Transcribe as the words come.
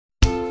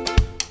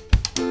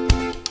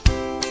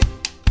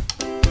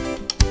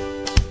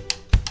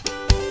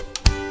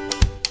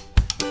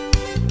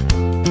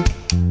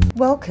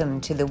Welcome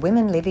to the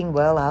Women Living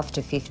Well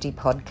After 50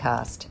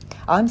 podcast.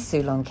 I'm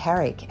Sue Long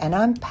Carrick and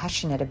I'm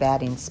passionate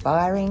about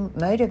inspiring,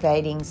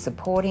 motivating,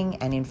 supporting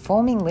and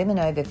informing women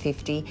over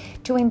 50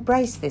 to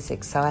embrace this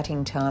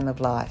exciting time of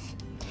life.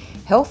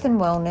 Health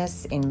and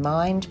wellness in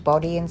mind,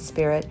 body and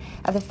spirit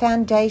are the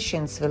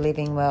foundations for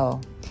living well,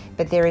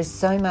 but there is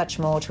so much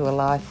more to a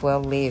life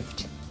well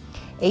lived.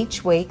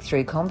 Each week,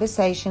 through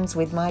conversations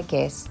with my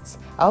guests,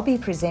 I'll be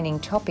presenting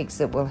topics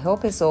that will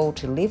help us all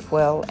to live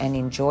well and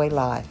enjoy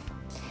life.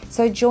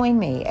 So join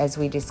me as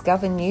we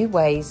discover new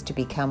ways to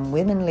become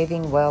women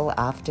living well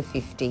after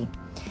 50.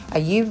 Are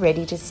you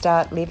ready to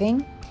start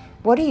living?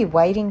 What are you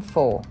waiting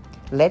for?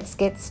 Let's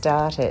get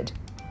started.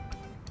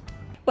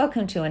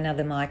 Welcome to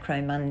another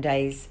Micro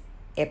Mondays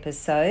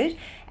episode,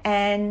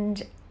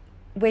 and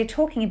we're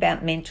talking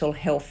about mental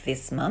health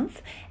this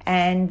month,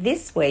 and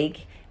this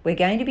week we're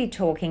going to be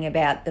talking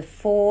about the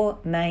 4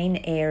 main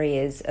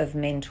areas of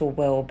mental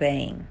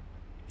well-being.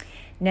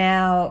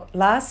 Now,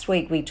 last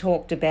week we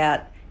talked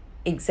about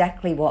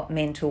exactly what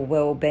mental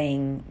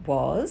well-being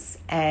was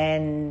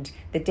and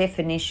the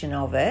definition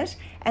of it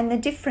and the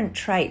different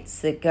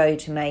traits that go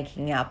to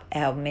making up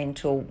our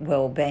mental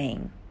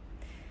well-being.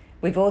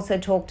 We've also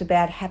talked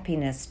about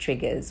happiness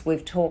triggers.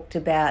 We've talked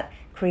about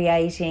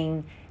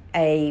creating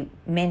a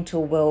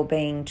mental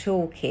well-being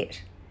toolkit.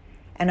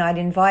 And I'd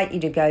invite you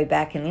to go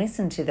back and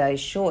listen to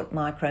those short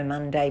Micro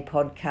Monday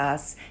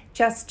podcasts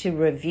just to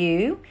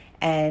review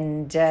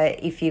and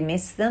if you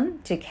miss them,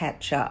 to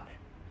catch up.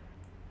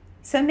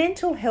 So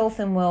mental health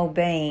and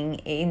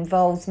well-being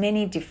involves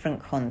many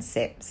different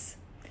concepts.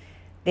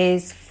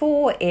 There's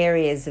 4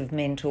 areas of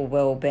mental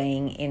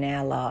well-being in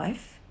our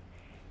life.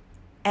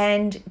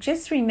 And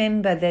just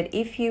remember that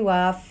if you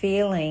are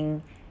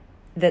feeling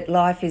that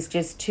life is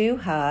just too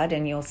hard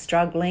and you're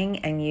struggling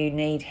and you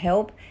need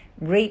help,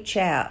 reach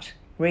out.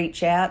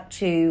 Reach out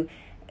to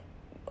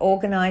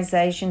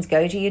organisations,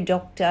 go to your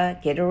doctor,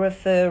 get a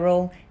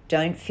referral.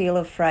 Don't feel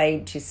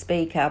afraid to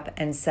speak up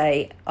and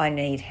say, I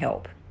need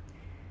help.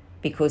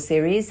 Because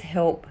there is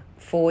help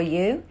for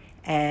you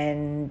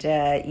and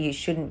you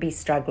shouldn't be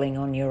struggling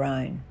on your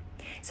own.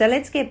 So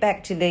let's get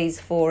back to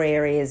these 4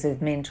 areas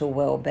of mental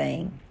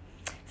well-being.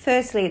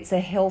 Firstly, it's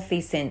a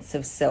healthy sense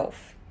of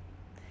self.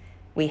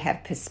 We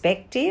have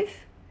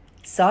perspective,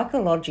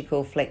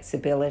 psychological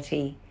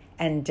flexibility,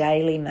 and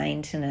daily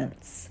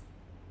maintenance.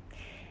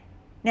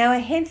 Now, a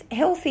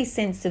healthy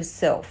sense of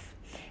self.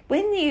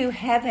 When you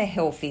have a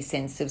healthy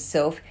sense of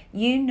self,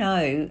 you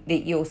know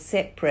that you're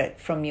separate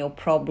from your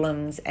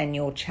problems and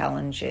your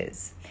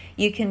challenges.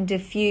 You can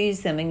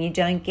diffuse them and you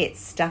don't get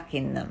stuck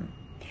in them.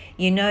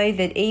 You know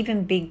that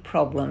even big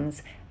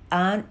problems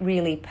aren't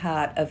really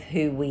part of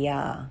who we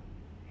are.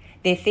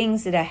 They're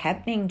things that are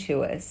happening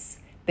to us,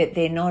 but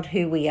they're not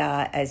who we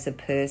are as a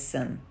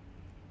person.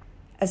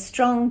 A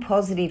strong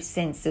positive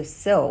sense of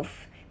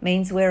self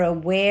means we're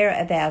aware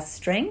of our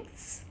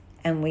strengths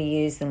and we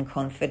use them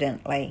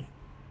confidently.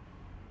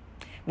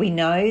 We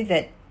know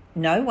that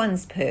no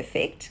one's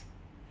perfect,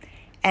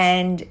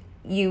 and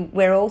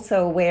we're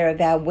also aware of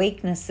our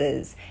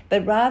weaknesses,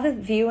 but rather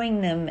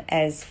viewing them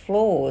as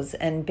flaws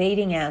and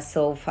beating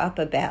ourselves up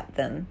about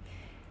them,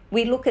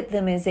 we look at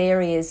them as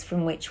areas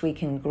from which we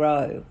can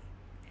grow.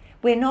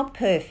 We're not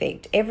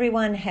perfect.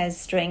 Everyone has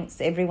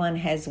strengths, everyone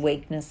has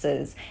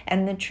weaknesses,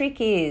 and the trick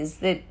is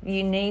that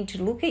you need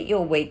to look at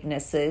your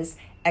weaknesses,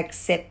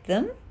 accept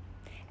them,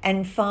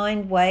 and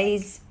find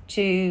ways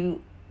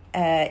to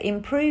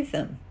improve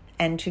them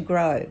and to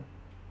grow.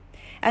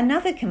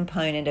 Another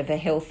component of a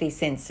healthy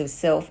sense of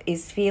self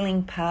is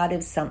feeling part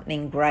of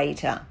something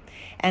greater,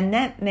 and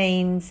that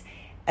means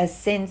a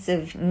sense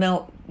of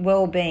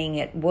well-being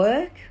at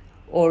work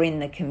or in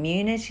the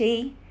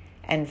community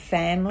and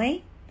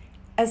family,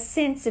 a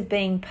sense of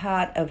being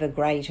part of a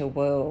greater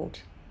world.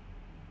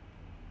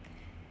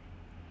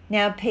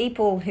 Now,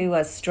 people who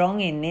are strong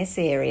in this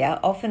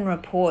area often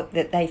report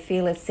that they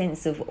feel a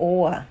sense of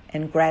awe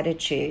and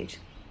gratitude.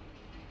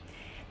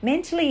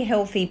 Mentally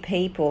healthy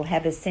people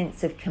have a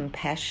sense of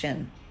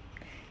compassion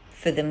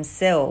for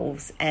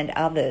themselves and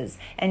others.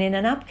 And in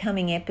an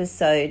upcoming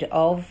episode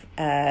of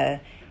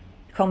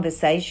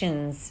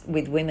Conversations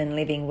with Women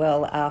Living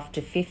Well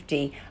After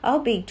 50, I'll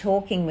be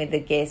talking with a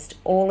guest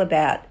all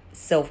about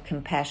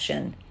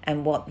self-compassion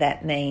and what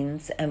that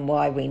means and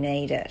why we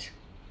need it.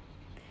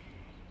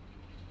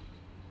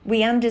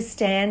 We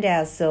understand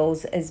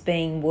ourselves as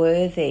being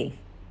worthy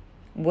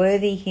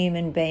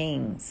human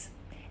beings.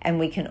 And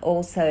we can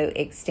also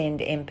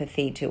extend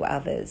empathy to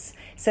others.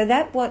 So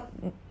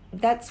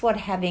that's what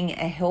having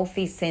a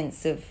healthy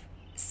sense of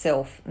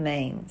self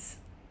means.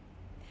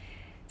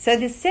 So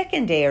the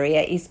second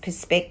area is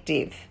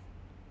perspective.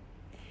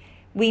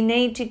 We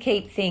need to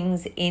keep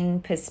things in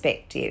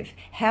perspective.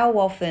 How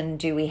often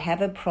do we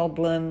have a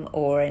problem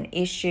or an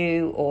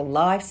issue or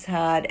life's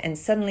hard and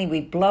suddenly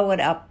we blow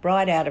it up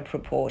right out of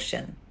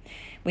proportion?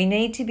 We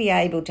need to be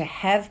able to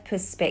have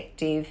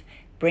perspective,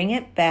 bring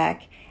it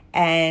back,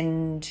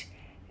 and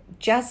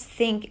just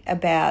think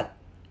about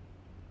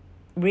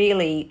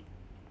really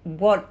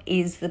what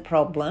is the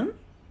problem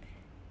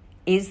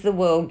Is the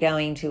world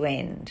going to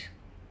end?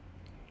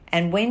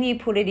 And when you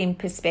put it in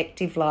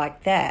perspective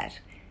like that,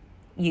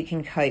 you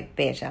can cope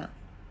better.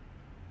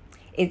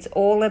 It's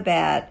all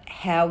about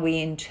how we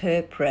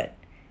interpret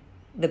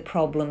the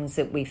problems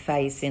that we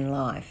face in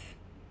life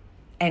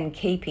and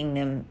keeping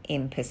them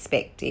in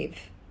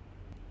perspective.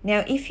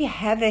 Now, if you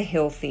have a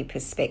healthy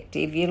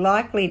perspective, you're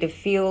likely to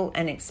feel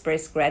and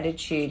express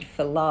gratitude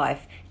for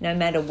life no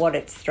matter what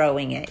it's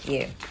throwing at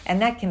you.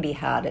 And that can be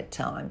hard at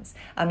times.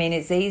 I mean,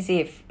 it's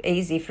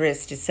easy for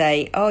us to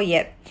say, oh,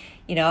 yep,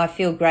 I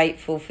feel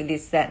grateful for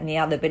this, that and the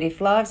other. But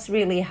if life's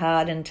really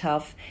hard and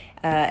tough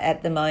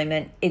at the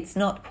moment, it's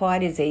not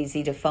quite as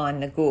easy to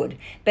find the good.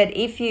 But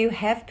if you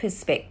have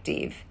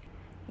perspective,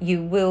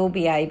 you will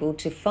be able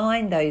to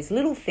find those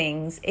little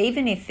things,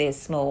 even if they're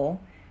small,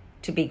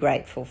 to be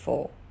grateful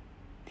for.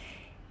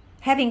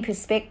 Having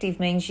perspective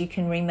means you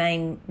can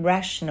remain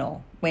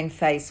rational when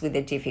faced with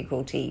a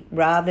difficulty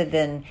rather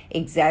than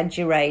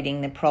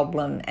exaggerating the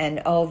problem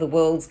and, oh, the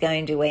world's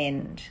going to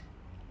end.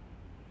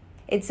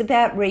 It's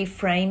about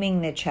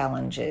reframing the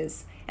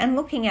challenges and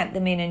looking at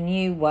them in a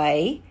new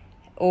way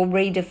or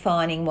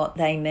redefining what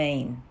they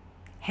mean,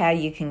 how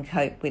you can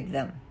cope with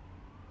them.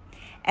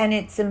 And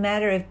it's a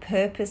matter of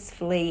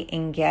purposefully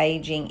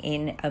engaging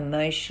in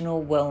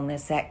emotional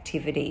wellness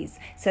activities.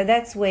 So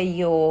that's where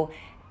your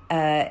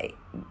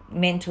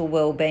mental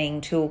well-being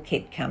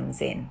toolkit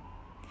comes in.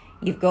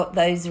 You've got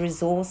those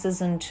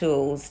resources and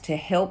tools to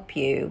help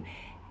you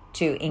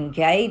to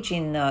engage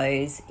in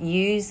those,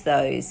 use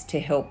those to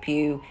help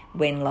you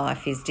when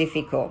life is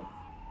difficult.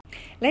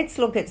 Let's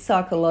look at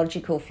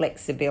psychological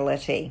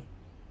flexibility.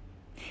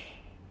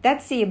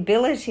 That's the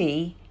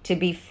ability to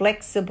be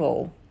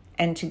flexible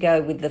and to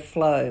go with the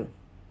flow.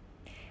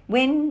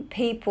 When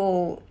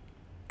people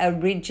are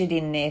rigid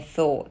in their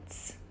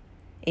thoughts,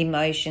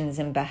 emotions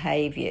and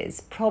behaviours,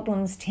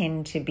 problems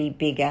tend to be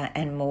bigger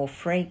and more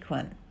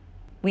frequent.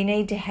 We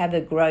need to have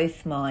a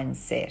growth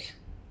mindset.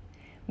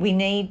 We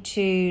need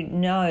to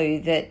know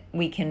that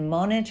we can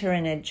monitor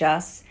and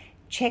adjust,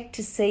 check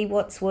to see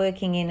what's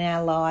working in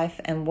our life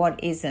and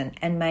what isn't,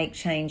 and make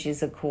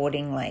changes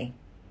accordingly.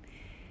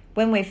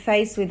 When we're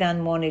faced with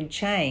unwanted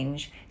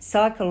change,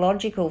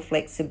 psychological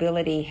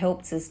flexibility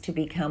helps us to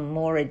become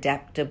more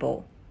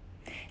adaptable.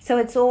 So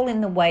it's all in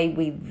the way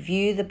we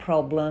view the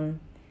problem,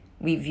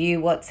 we view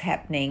what's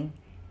happening,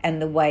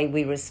 and the way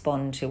we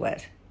respond to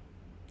it.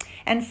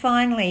 And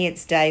finally,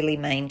 it's daily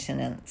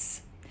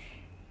maintenance.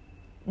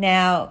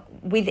 Now,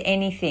 with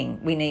anything,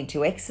 we need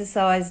to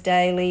exercise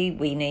daily,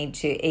 we need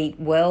to eat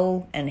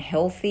well and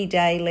healthy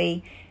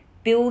daily.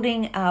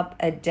 Building up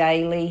a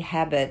daily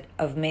habit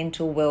of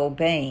mental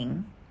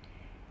well-being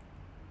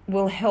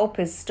will help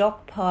us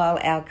stockpile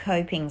our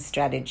coping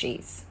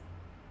strategies.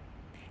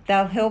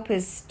 They'll help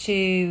us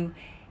to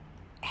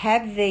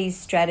have these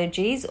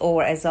strategies,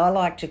 or as I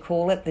like to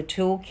call it, the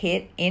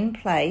toolkit, in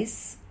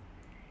place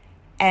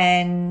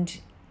and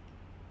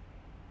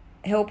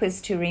help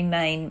us to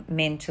remain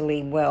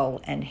mentally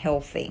well and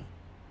healthy.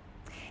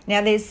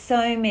 Now, there's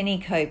so many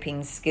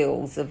coping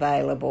skills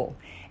available,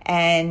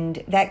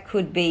 and that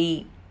could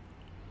be,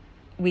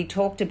 we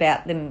talked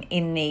about them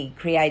in the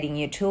Creating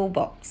Your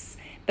Toolbox,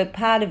 but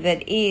part of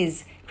it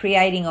is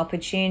creating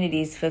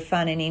opportunities for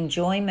fun and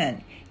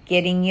enjoyment,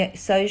 getting your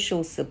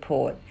social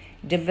support,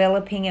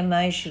 developing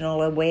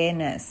emotional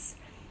awareness,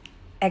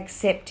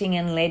 accepting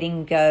and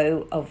letting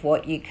go of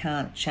what you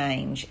can't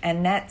change.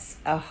 And that's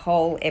a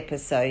whole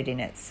episode in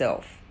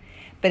itself.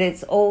 But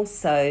it's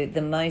also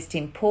the most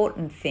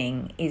important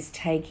thing is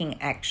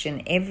taking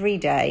action every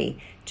day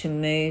to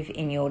move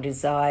in your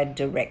desired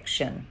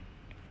direction.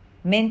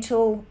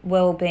 Mental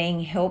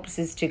well-being helps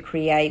us to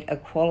create a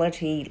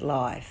quality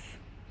life,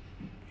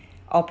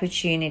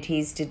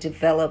 opportunities to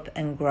develop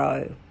and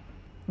grow.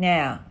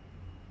 Now,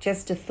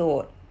 just a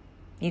thought.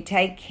 You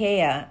take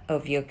care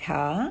of your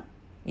car,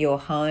 your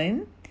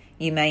home,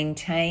 you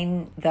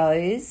maintain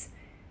those,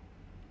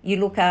 you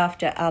look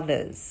after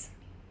others.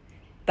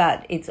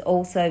 But it's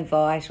also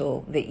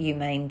vital that you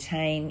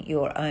maintain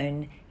your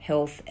own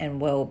health and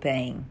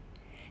well-being.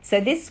 So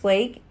this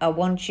week, I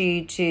want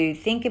you to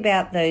think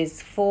about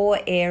those 4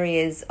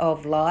 areas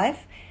of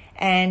life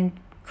and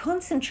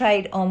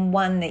concentrate on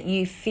one that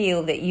you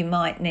feel that you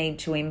might need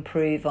to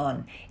improve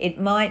on. It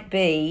might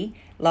be,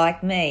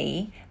 like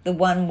me, the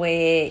one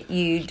where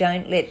you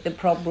don't let the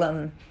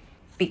problem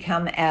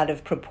become out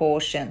of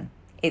proportion.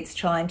 It's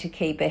trying to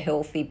keep a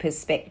healthy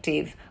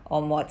perspective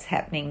on what's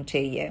happening to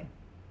you.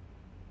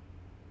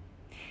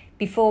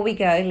 Before we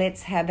go,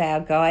 let's have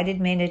our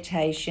guided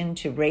meditation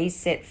to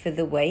reset for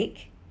the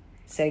week.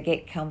 So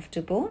get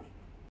comfortable.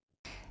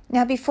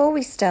 Now, before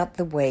we start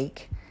the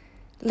week,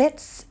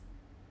 let's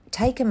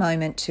take a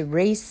moment to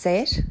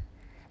reset,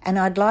 and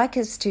I'd like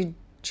us to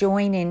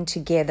join in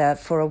together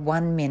for a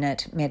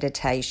 1-minute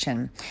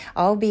meditation.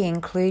 I'll be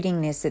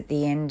including this at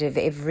the end of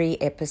every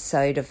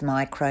episode of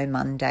Micro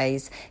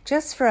Mondays,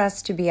 just for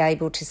us to be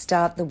able to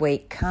start the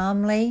week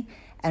calmly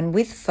and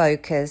with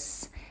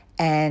focus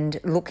and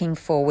looking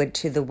forward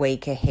to the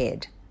week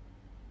ahead.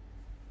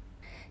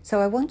 So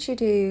I want you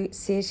to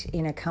sit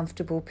in a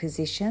comfortable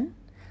position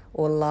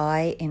or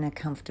lie in a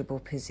comfortable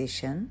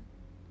position.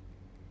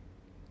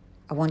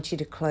 I want you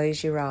to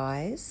close your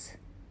eyes.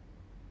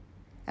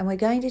 And we're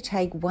going to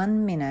take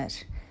 1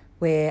 minute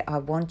where I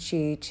want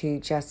you to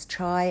just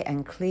try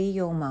and clear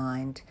your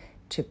mind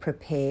to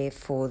prepare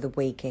for the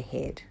week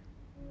ahead.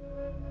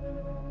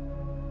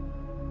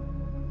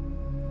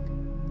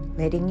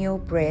 Letting your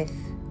breath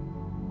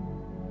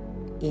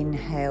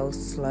inhale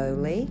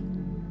slowly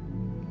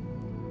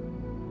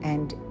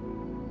and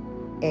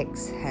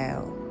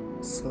exhale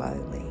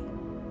slowly,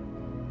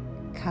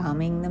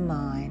 calming the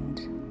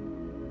mind,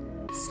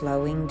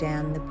 slowing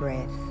down the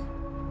breath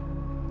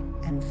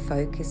and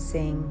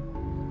focusing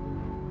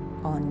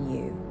on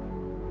you.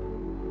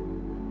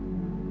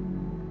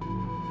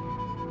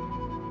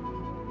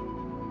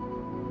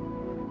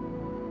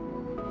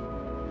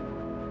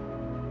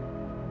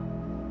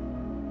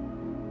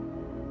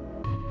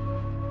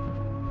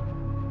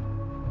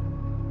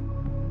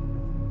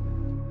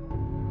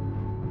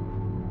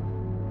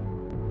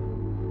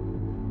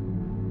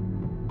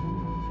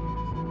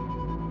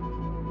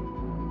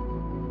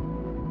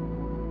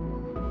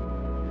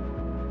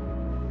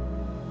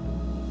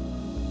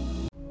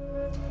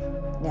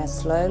 Now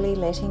slowly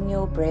letting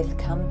your breath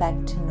come back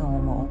to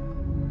normal.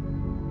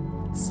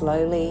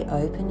 Slowly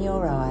open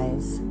your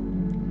eyes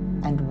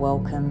and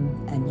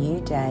welcome a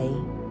new day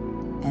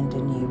and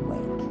a new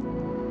week.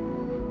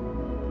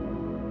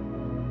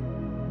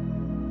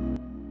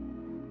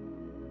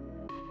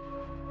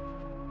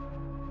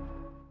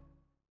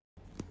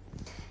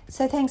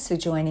 So thanks for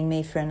joining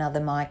me for another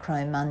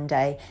Micro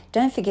Monday.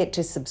 Don't forget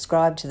to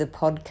subscribe to the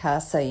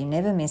podcast so you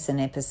never miss an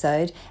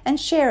episode, and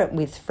share it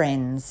with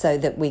friends so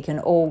that we can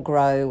all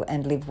grow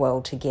and live well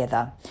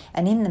together.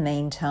 And in the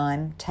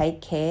meantime,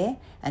 take care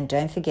and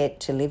don't forget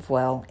to live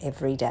well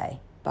every day.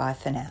 Bye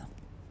for now.